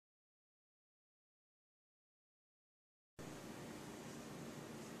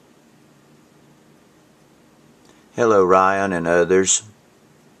Hello Ryan and others.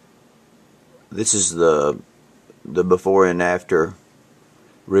 This is the before and after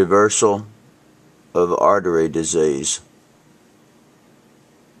reversal of artery disease.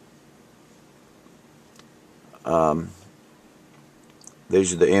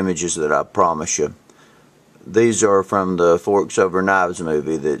 These are the images that I promise you. These are from the Forks Over Knives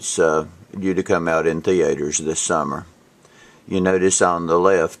movie that's due to come out in theaters this summer. You notice on the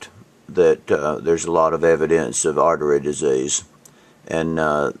left that there's a lot of evidence of artery disease, and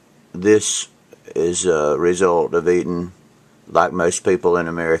this is a result of eating like most people in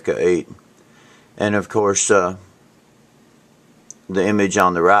America eat. And of course the image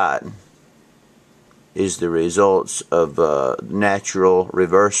on the right is the results of natural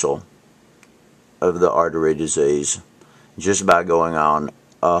reversal of the artery disease just by going on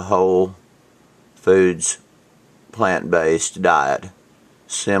a whole foods plant-based diet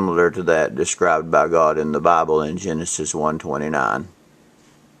similar to that described by God in the Bible in Genesis 1:29.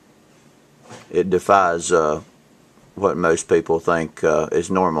 It defies what most people think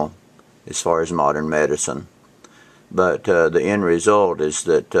is normal as far as modern medicine. But the end result is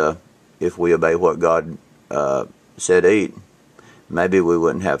that if we obey what God said eat, maybe we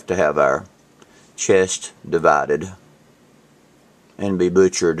wouldn't have to have our chest divided and be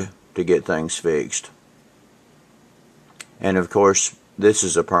butchered to get things fixed. And of course, this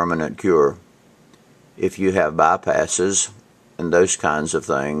is a permanent cure. If you have bypasses and those kinds of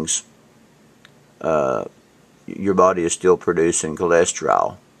things, your body is still producing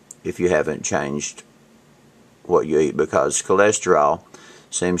cholesterol if you haven't changed what you eat, because cholesterol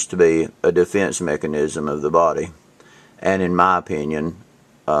seems to be a defense mechanism of the body, and in my opinion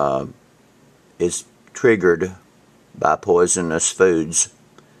is triggered by poisonous foods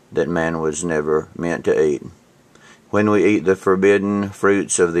that man was never meant to eat. When we eat the forbidden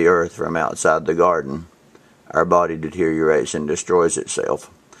fruits of the earth from outside the garden, our body deteriorates and destroys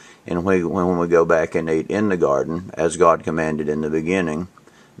itself. And when we go back and eat in the garden, as God commanded in the beginning,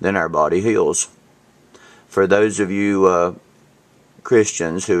 then our body heals. For those of you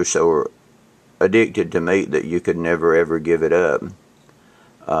Christians who are so addicted to meat that you could never ever give it up,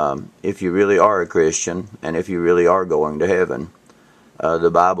 if you really are a Christian, and if you really are going to heaven,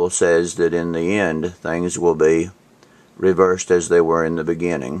 the Bible says that in the end things will be reversed as they were in the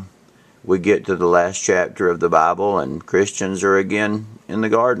beginning. We get to the last chapter of the Bible and Christians are again in the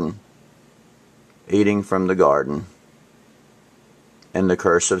garden, eating from the garden. And the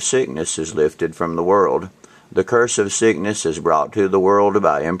curse of sickness is lifted from the world. The curse of sickness is brought to the world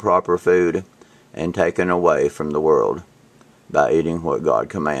by improper food and taken away from the world by eating what God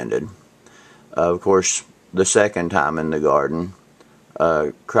commanded. Of course, the second time in the garden,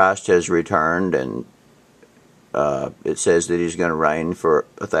 Christ has returned, and it says that he's going to reign for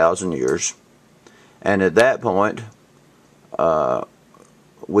 1,000 years. And at that point,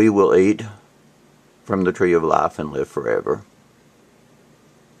 we will eat from the tree of life and live forever.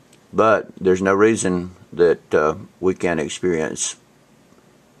 But there's no reason that we can't experience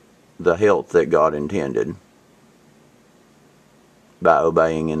the health that God intended by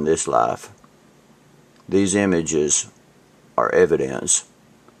obeying in this life. These images are evidence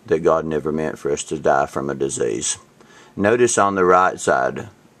that God never meant for us to die from a disease. Notice on the right side,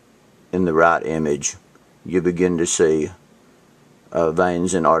 in the right image, you begin to see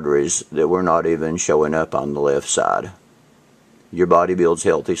veins and arteries that were not even showing up on the left side. Your body builds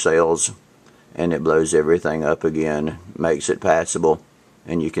healthy cells and it blows everything up again, makes it passable,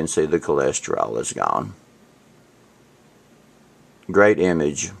 and you can see the cholesterol is gone. Great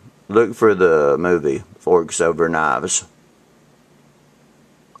image. Look for the movie Forks Over Knives.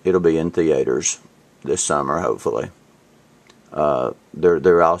 It'll be in theaters this summer, hopefully.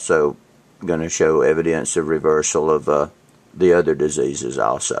 They're also going to show evidence of reversal of the other diseases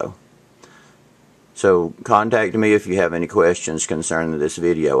also. So contact me if you have any questions concerning this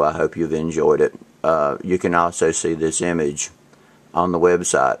video. I hope you've enjoyed it. You can also see this image on the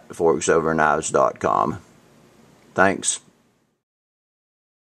website, forksovernKnives.com. Thanks.